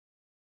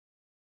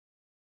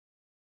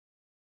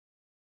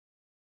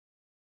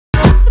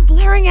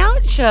Blairing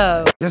Out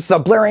Show. This is a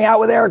Blairing Out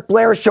with Eric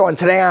Blair show, and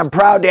today I'm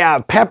proud to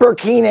have Pepper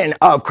Keenan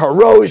of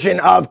Corrosion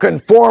of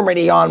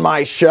Conformity on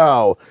my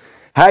show.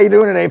 How you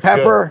doing today,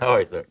 Pepper? Good. How are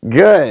you, sir?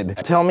 Good.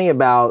 Tell me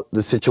about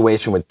the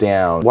situation with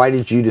Down. Why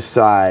did you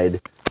decide,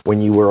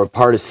 when you were a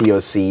part of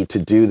COC, to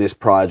do this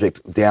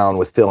project Down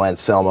with Phil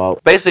Anselmo?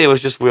 Basically, it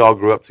was just we all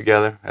grew up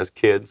together as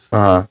kids.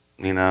 Uh-huh.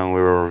 You know, we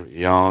were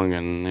young,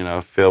 and, you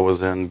know, Phil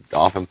was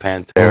off in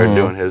Pantera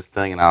doing his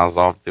thing, and I was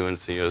off doing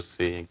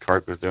COC, and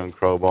Kirk was doing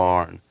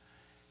Crowbar, and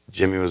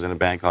Jimmy was in a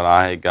band called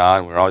I Hate God,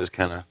 and we were all just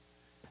kind of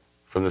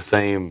from the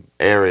same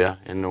area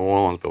in New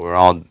Orleans, but we were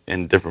all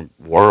in different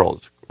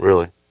worlds,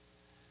 really.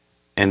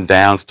 And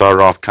Down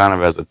started off kind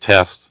of as a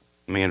test.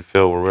 Me and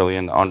Phil were really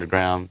into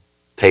underground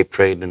tape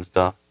trading and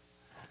stuff,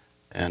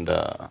 and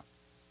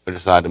we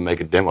decided to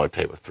make a demo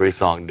tape, a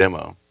 3-song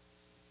demo.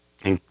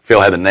 And Phil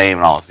had the name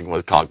and all, so he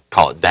was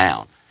call it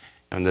Down.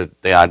 And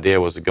the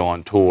idea was to go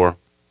on tour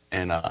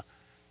and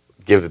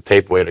give the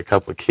tape away to a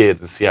couple of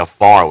kids and see how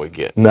far it would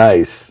get.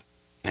 Nice.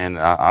 And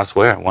I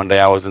swear, one day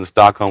I was in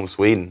Stockholm,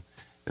 Sweden,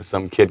 and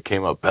some kid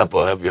came up,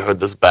 "Pepper, have you heard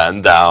this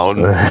band Down?"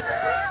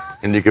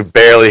 And you could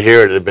barely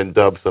hear it. It had been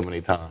dubbed so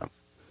many times.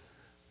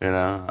 You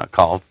know, I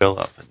called Phil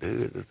up. I said,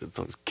 "Dude,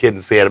 this kid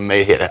and see how to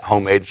make a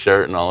homemade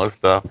shirt and all this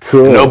stuff."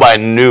 Cool. And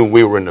nobody knew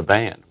we were in the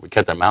band. We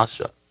kept our mouths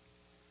shut.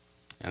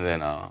 And then,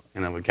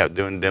 you know, we kept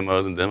doing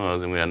demos, and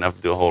we had enough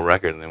to do a whole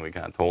record, and then we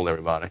kind of told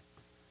everybody.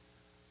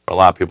 But a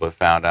lot of people have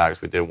found out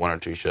because we did 1 or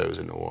 2 shows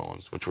in New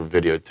Orleans, which were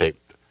videotaped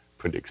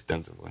pretty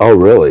extensively. Oh,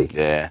 really?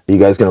 Yeah. You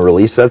guys going to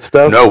release that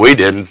stuff? No, we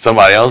didn't.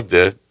 Somebody else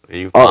did.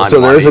 Oh, so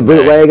there's a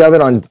bootleg of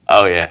it on...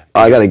 Oh, yeah.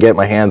 Oh, I got to get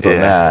my hands on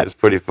that. It's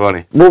pretty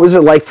funny. What was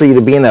it like for you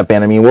to be in that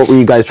band? I mean, what were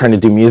you guys trying to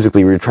do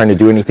musically? Were you trying to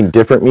do anything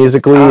different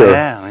musically? Oh,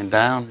 yeah. I mean,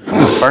 Down,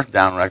 the first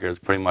Down record is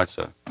pretty much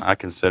I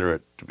consider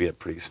it to be a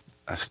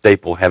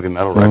staple heavy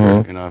metal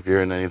record. You know, if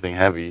you're into anything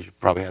heavy, you should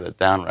probably have that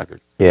Down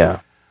record. Yeah.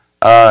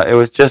 It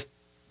was just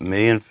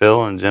me and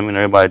Phil and Jimmy and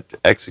everybody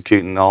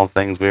executing all the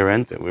things we were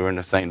into. We were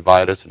into St.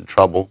 Vitus and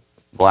Trouble,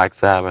 Black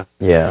Sabbath,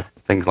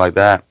 things like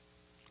that.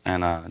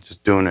 And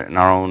just doing it in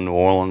our own New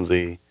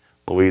Orleans-y,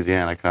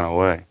 Louisiana kind of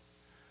way.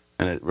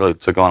 And it really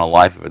took on a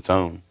life of its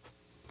own.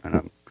 And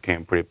it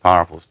became pretty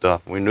powerful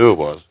stuff. We knew it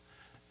was.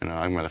 You know,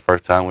 I remember the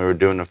first time we were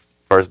doing the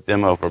first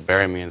demo for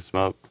Bury Me in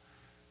Smoke,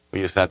 we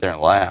just sat there and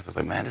laughed. It's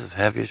like, man, this is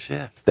heavy as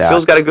shit. Yeah.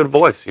 Phil's got a good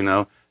voice, you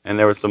know. And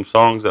there were some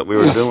songs that we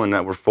were doing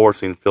that were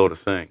forcing Phil to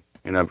sing,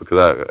 you know,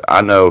 because I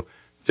know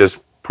just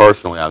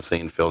personally I've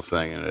seen Phil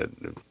sing, and it,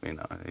 you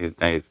know,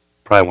 he's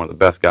probably one of the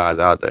best guys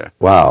out there.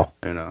 Wow.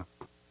 You know,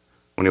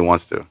 when he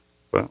wants to.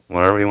 But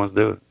whatever he wants to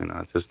do, you know,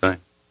 it's his thing.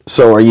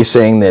 So are you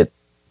saying that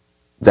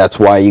that's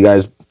why you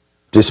guys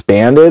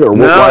disbanded? Or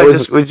no, why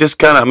we just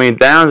kind of, I mean,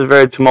 Down's a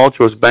very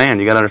tumultuous band.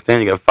 You got to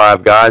understand, you got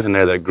 5 guys in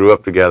there that grew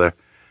up together.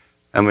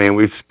 I mean,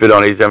 we spit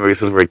on each other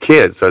since we were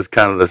kids, so it's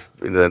kind of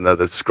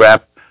the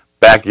scrap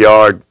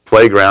backyard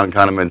playground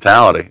kind of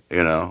mentality,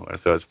 you know.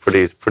 So it's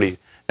pretty,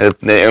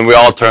 and we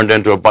all turned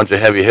into a bunch of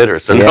heavy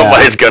hitters, so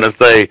nobody's gonna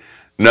say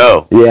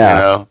no. Yeah.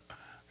 You know.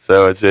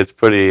 So it's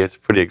pretty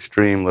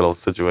extreme little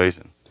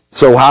situation.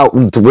 So how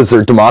was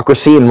there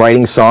democracy in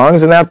writing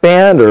songs in that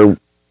band, or?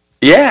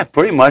 Yeah,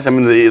 pretty much. I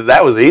mean,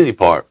 that was the easy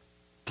part.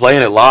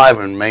 Playing it live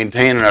and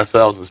maintaining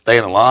ourselves and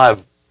staying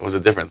alive was a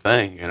different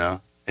thing, you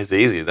know. It's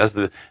easy. That's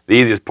the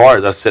easiest part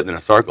is us sitting in a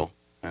circle,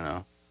 you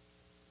know.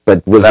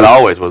 But that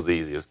always was the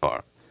easiest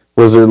part.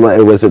 Was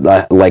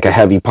it like a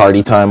heavy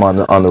party time on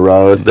the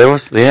road? There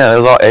was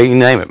all, you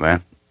name it,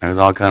 man. There was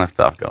all kind of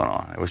stuff going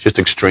on. It was just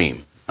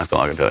extreme. That's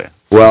all I can tell you.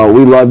 Well,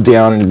 we love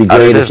Down, and it'd be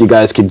great if you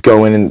guys could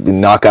go in and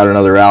knock out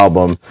another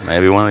album.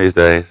 Maybe one of these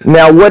days.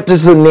 Now, what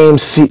does the name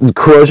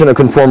Corrosion of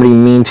Conformity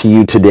mean to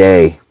you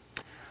today?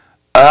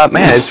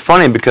 Man, it's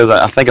funny because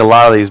I think a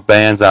lot of these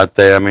bands out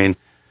there, I mean,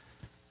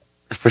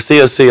 for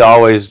COC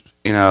always,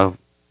 you know,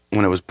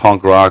 when it was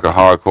punk rock or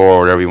hardcore or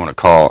whatever you want to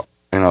call it,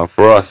 you know,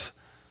 for us,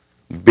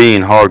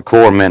 being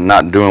hardcore meant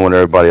not doing what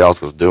everybody else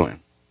was doing.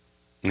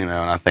 You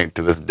know, and I think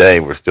to this day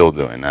we're still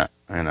doing that,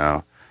 you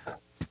know.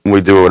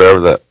 We do whatever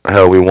the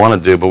hell we want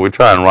to do, but we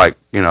try and write,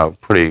 you know,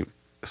 pretty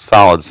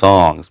solid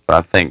songs. But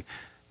I think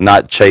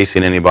not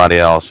chasing anybody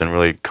else and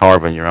really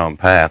carving your own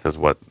path is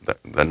what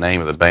the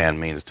name of the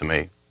band means to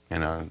me, you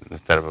know,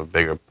 instead of a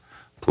bigger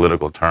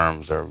political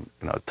terms or,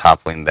 you know,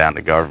 toppling down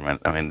the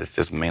government. I mean, it's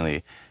just mainly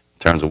in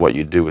terms of what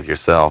you do with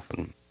yourself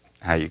and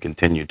how you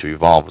continue to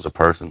evolve as a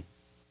person.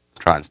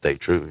 Try and stay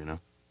true, you know.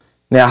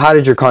 Now, how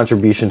did your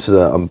contribution to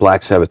the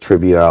Black Sabbath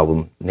tribute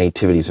album,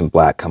 Nativities in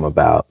Black, come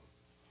about?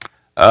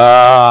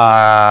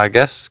 I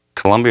guess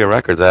Columbia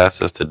Records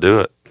asked us to do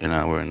it, you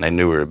know, and they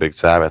knew we were big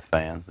Sabbath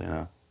fans, you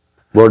know.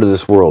 Lord of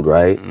This World,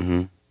 right?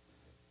 Mm-hmm.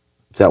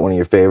 Is that one of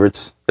your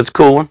favorites? It's a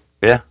cool one,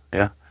 yeah.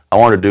 I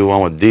wanted to do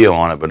one with Dio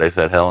on it, but they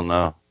said, hell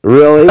no.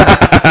 Really?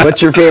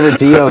 What's your favorite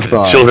Dio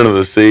song? Children of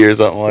the Sea or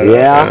something like that.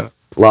 Yeah?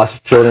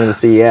 Lost Children of the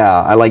Sea,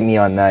 yeah. I like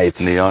Neon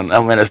Nights. Neon, I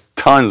mean, there's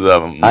tons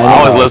of them.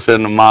 I was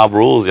listening to Mob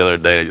Rules the other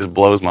day. It just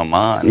blows my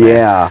mind. Man.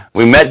 Yeah.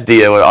 We met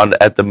Dio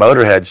at the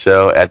Motorhead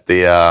show at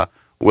the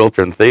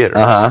Wiltern Theater.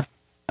 Uh-huh.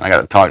 And I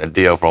got to talk to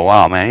Dio for a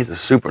while, man. He's a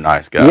super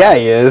nice guy. Yeah,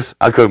 he is.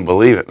 I couldn't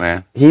believe it,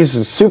 man. He's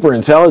super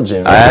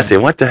intelligent. I asked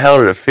him, what the hell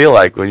did it feel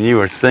like when you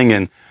were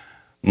singing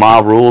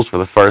Mob Rules for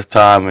the first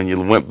time and you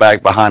went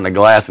back behind the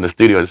glass in the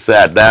studio and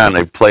sat down and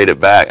they played it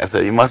back? I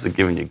said, you must have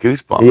given you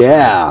goosebumps.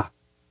 Yeah.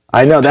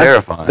 I know.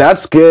 Terrifying.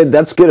 That's good.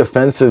 That's good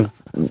offensive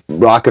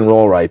rock and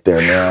roll right there,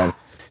 man.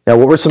 Now,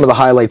 what were some of the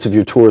highlights of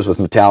your tours with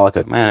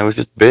Metallica? Man, it was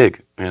just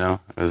big, you know.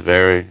 It was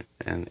very,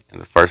 and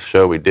the first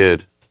show we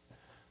did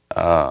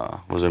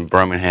was in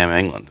Birmingham,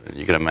 England. And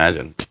you can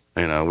imagine,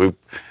 you know,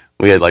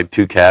 we had like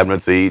 2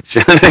 cabinets each,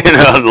 you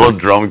know, a little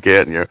drum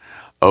kit, and you're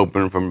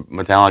opening from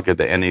Metallica at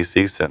the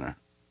NEC Center.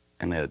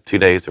 And they had 2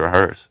 days to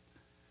rehearse.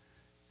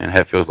 And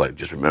Hetfield's like,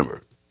 just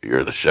remember,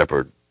 you're the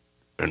shepherd,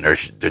 and they're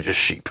just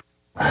sheep.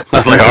 I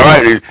was like, all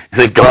right. He's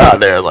like, go out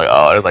there. I was like,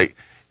 oh, it was like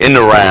in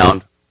the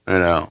round, you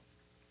know.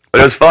 But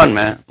it was fun,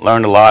 man.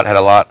 Learned a lot, had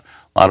a lot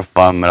of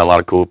fun, met a lot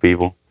of cool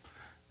people.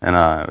 And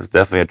it was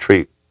definitely a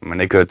treat. I mean,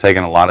 they could have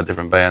taken a lot of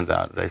different bands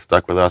out. They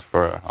stuck with us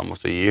for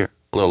almost a year,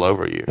 a little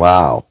over a year.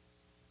 Wow.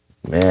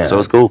 Man. So it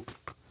was cool.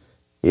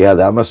 Yeah,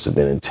 that must have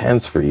been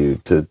intense for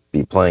you to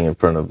be playing in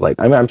front of, like,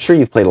 I mean, I'm sure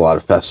you've played a lot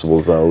of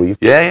festivals, though. You've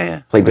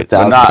played with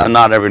thousands. But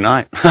not every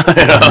night.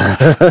 You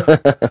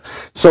know?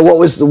 So what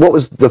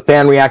was the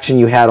fan reaction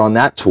you had on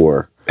that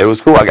tour? It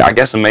was cool. I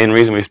guess the main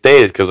reason we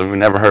stayed is because we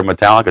never heard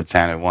Metallica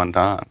chant at one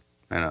time.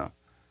 You know,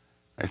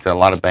 they said a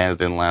lot of bands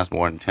didn't last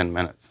more than 10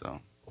 minutes. So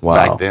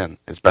back then,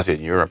 especially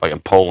in Europe, like in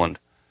Poland,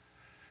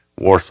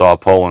 Warsaw,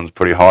 Poland's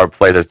pretty hard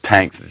place. There's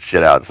tanks and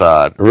shit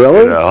outside.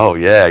 Really? You know? Oh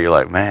yeah. You're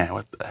like, man,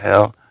 what the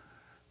hell?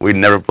 We'd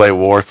never played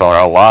Warsaw in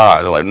our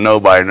lives. Like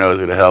nobody knows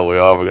who the hell we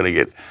are. We're gonna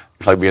get.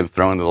 It's like being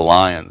thrown to the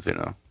lions, you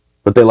know.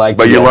 But they like.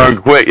 But you learn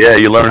quick. Yeah,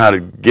 you learn how to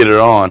get it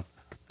on,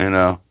 you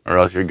know, or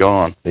else you're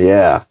gone.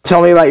 Yeah.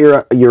 Tell me about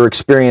your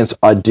experience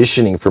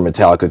auditioning for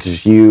Metallica,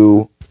 because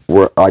you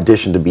were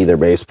auditioned to be their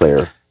bass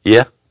player.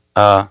 Yeah.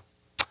 I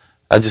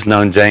just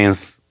known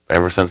James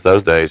ever since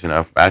those days. You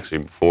know,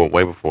 actually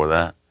way before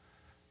that,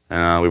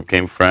 and we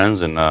became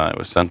friends, and it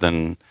was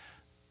something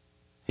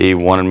he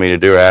wanted me to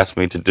do or asked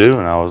me to do,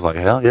 and I was like,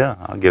 hell yeah,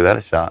 I'll give that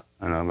a shot.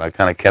 And I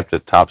kind of kept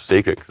it top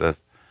secret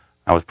because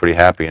I was pretty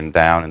happy and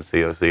down in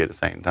COC at the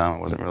same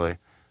time. I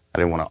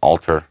didn't want to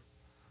alter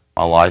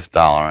my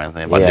lifestyle or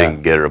anything if I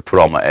didn't get it, or put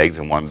all my eggs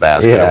in one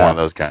basket or one of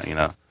those kind, you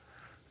know.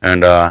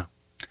 And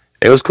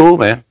it was cool,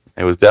 man.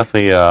 It was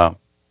definitely a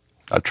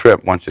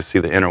trip once you see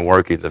the inner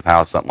workings of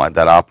how something like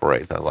that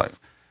operates. I was like,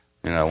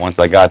 you know, once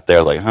I got there,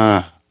 I was like,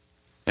 huh,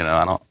 you know,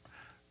 I don't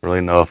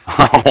really know if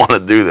I want to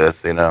do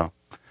this, you know.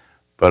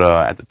 But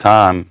at the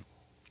time,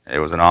 it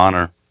was an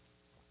honor.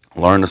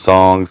 Learn the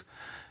songs,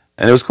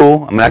 and it was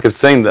cool. I mean, I could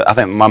sing. I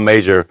think my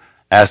major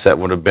asset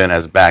would have been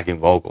as backing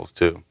vocals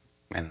too,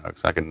 you know,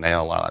 because I could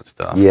nail a lot of that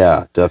stuff.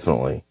 Yeah,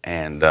 definitely.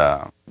 And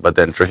but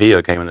then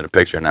Trujillo came into the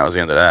picture, and that was the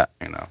end of that.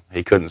 You know,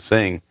 he couldn't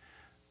sing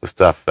the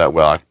stuff that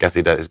well. I guess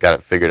he's got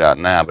it figured out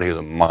now, but he was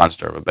a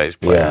monster of a bass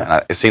player. Yeah.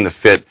 And it seemed to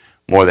fit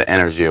more the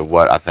energy of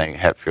what I think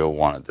Hetfield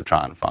wanted to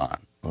try and find.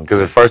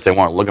 Because at first they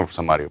weren't looking for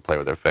somebody who played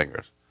with their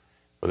fingers.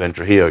 But then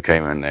Trujillo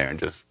came in there and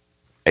just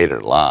ate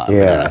it alive.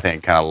 Yeah. And I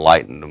think it kind of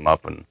lightened him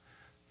up and,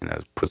 you know,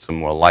 put some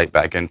more light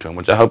back into him,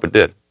 which I hope it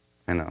did.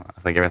 You know,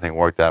 I think everything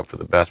worked out for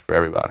the best for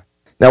everybody.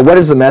 Now, what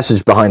is the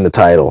message behind the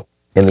title,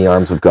 In the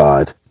Arms of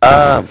God?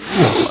 I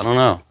don't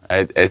know.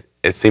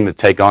 It seemed to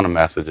take on a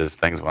message as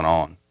things went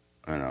on,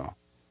 you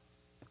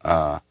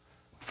know.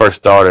 First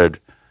started,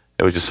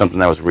 it was just something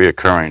that was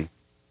reoccurring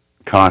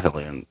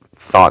constantly, and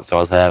thoughts I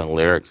was having,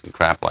 lyrics and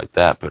crap like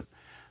that. But,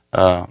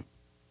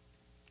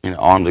 you know,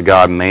 Arms of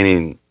God,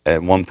 meaning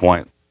at one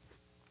point,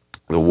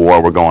 the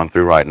war we're going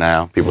through right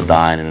now, people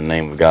dying in the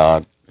name of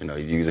God, you know,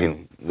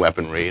 using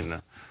weaponry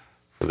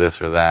for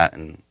this or that,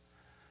 and,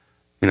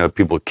 you know,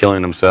 people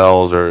killing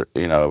themselves or,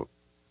 you know,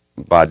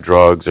 by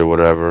drugs or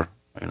whatever,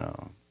 you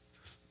know,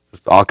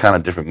 just all kind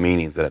of different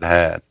meanings that it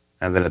had.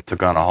 And then it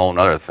took on a whole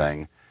other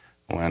thing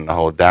when the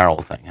whole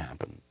Daryl thing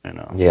happened, you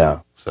know. Yeah.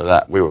 So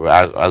that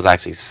I was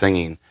actually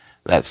singing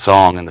that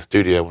song in the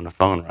studio when the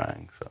phone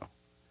rang, so.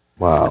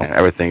 Wow. And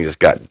everything just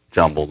got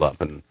jumbled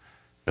up, and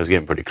it was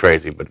getting pretty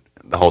crazy, but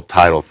the whole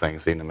title thing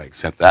seemed to make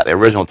sense. The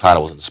original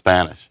title was in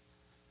Spanish,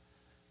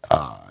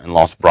 in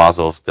Los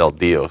Brazos del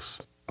Dios.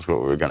 That's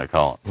what we were going to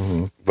call it.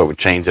 Mm-hmm. But we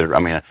changed it. I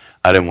mean,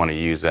 I didn't want to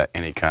use that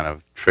any kind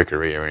of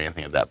trickery or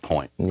anything at that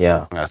point.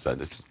 Yeah. That's why I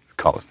just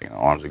call this thing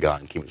Arms of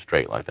God and keep it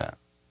straight like that.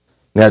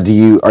 Now,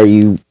 are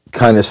you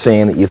kind of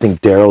saying that you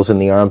think Daryl's in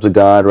the arms of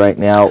God right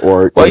now,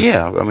 or? Well,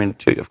 yeah. I mean,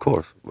 of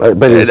course. But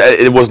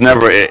it was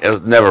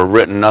never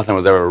written. Nothing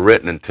was ever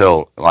written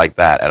until like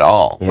that at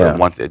all. Yeah. But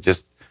once it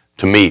just,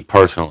 to me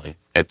personally,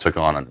 it took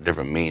on a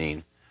different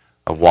meaning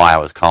of why I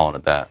was calling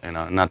it that. You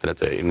know, not that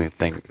it's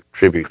anything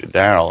tribute to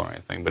Daryl or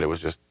anything, but it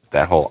was just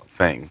that whole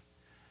thing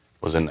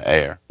was in the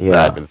air. Yeah.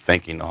 That I'd been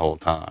thinking the whole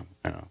time.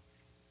 You know.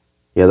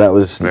 Yeah, that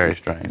was very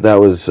strange. That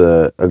was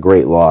a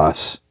great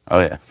loss. Oh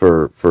yeah.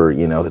 For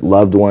you know,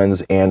 loved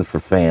ones and for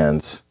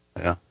fans.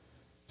 Yeah.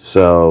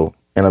 So,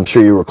 and I'm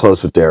sure you were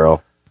close with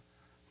Daryl.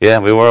 Yeah,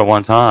 we were at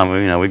one time.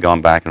 You know, we'd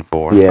gone back and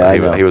forth. Yeah,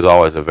 He was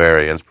always a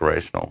very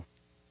inspirational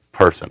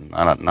person.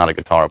 Not a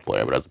guitar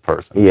player, but as a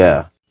person.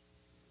 Yeah.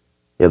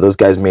 Yeah, those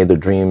guys made their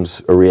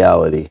dreams a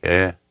reality.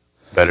 Yeah,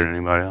 better than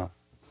anybody else.